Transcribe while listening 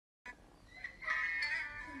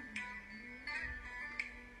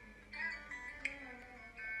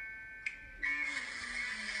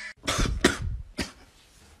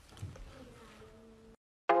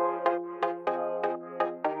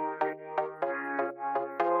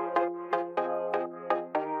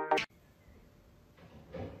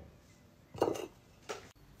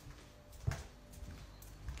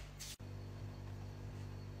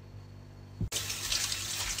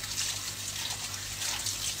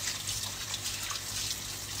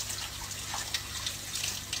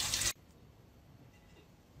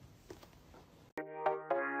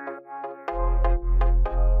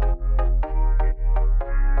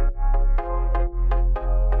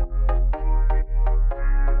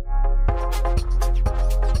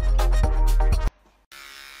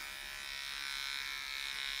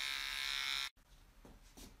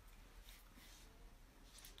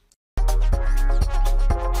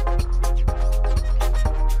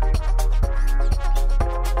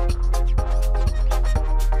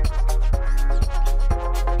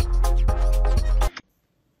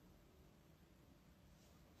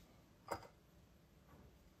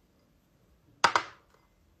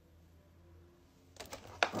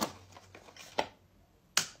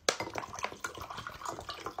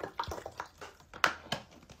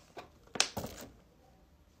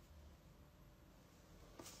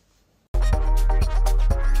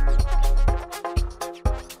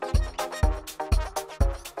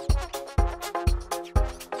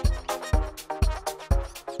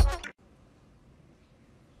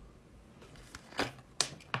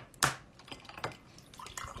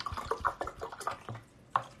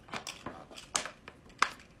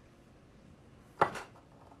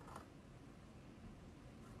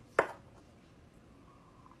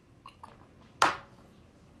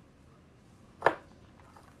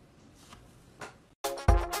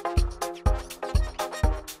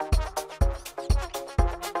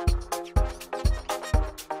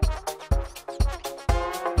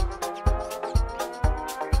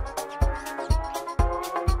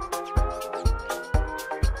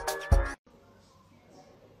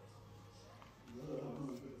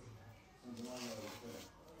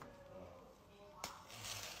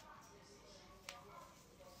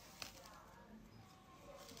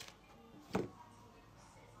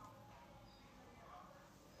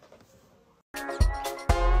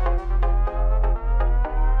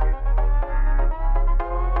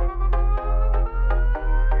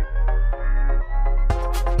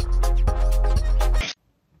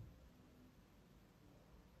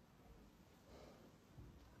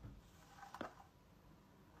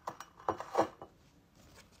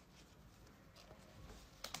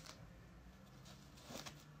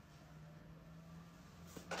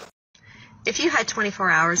If you had 24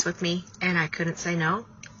 hours with me and I couldn't say no,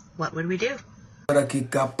 what would we do? Ora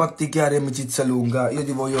chicca, a patti chiari e amicizia lunga, io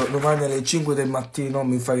ti voglio domani alle 5 del mattino,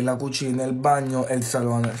 mi fai la cucina, il bagno e il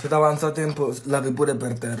salone. Se ti avanza tempo, lavi pure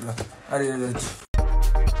per terra. Arrivederci.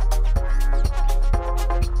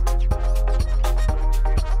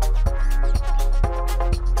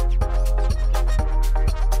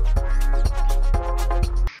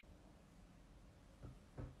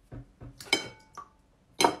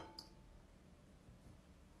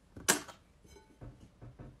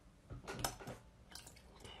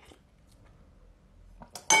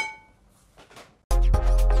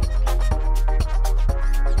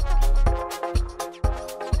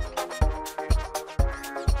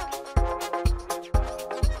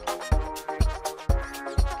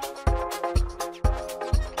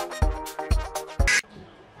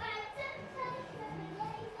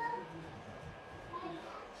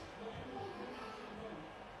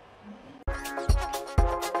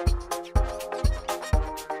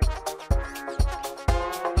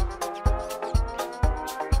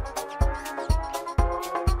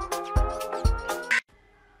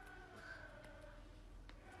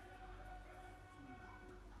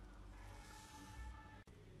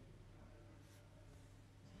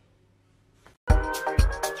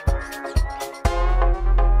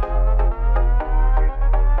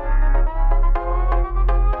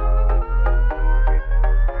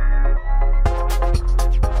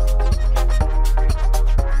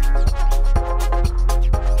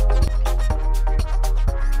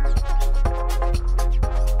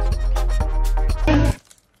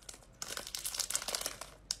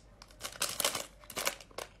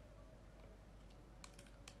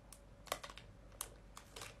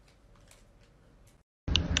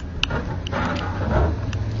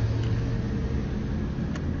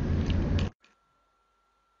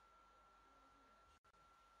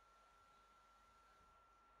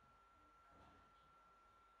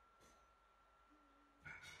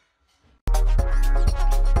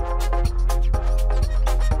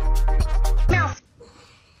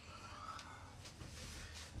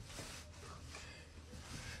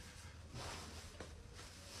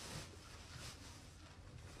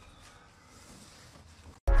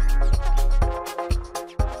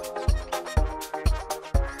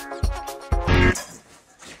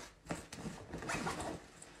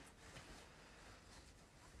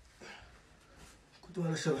 Tu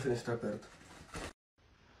lascia la finestra aperta.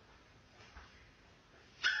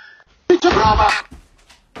 Prova!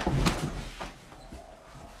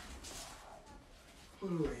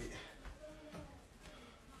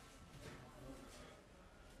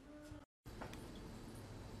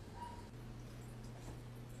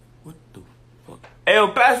 What the fuck? Hey,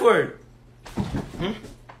 yo, password!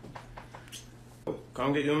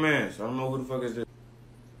 Come get your man. So I don't know who the fuck is this.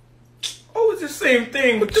 Oh, it's the same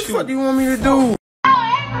thing. What the fuck do you want me to do?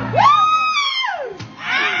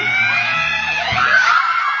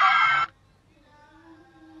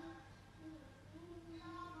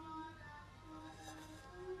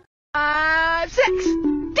 Six!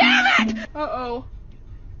 Damn it! Uh-oh.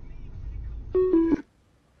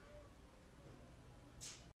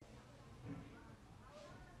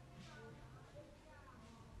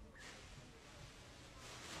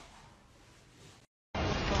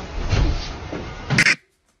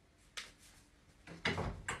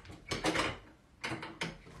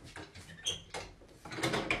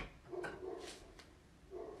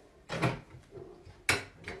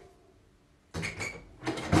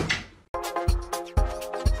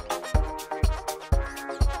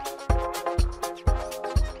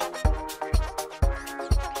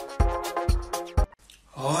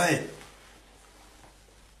 Oi!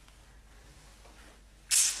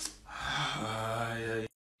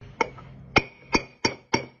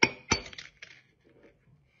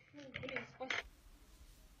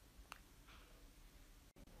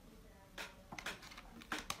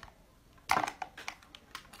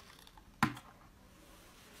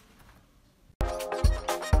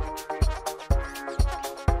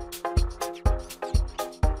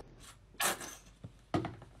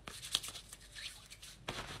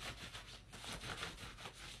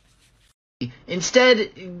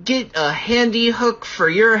 Instead, get a handy hook for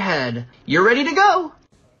your head. You're ready to go!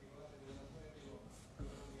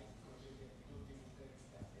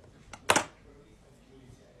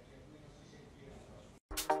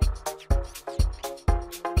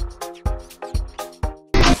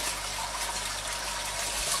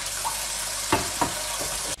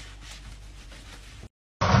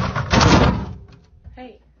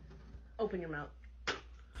 Hey, open your mouth.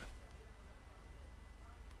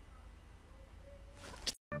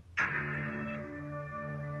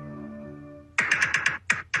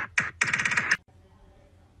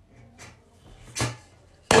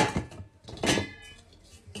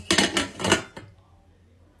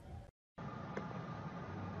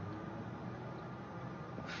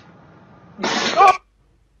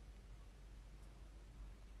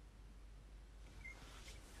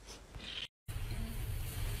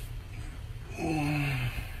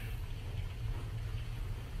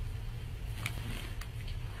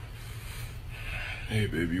 Hey,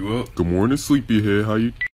 baby, you up? Good morning, sleepyhead. How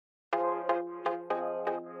you?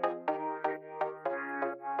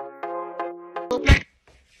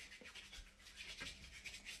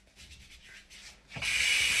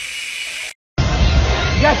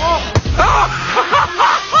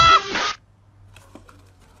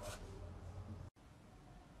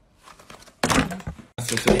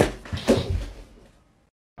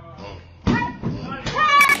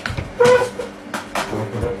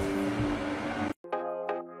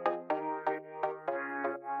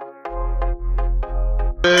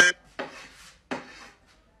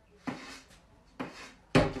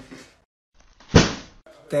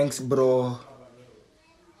 Thanks, bro.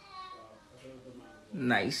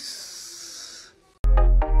 Nice.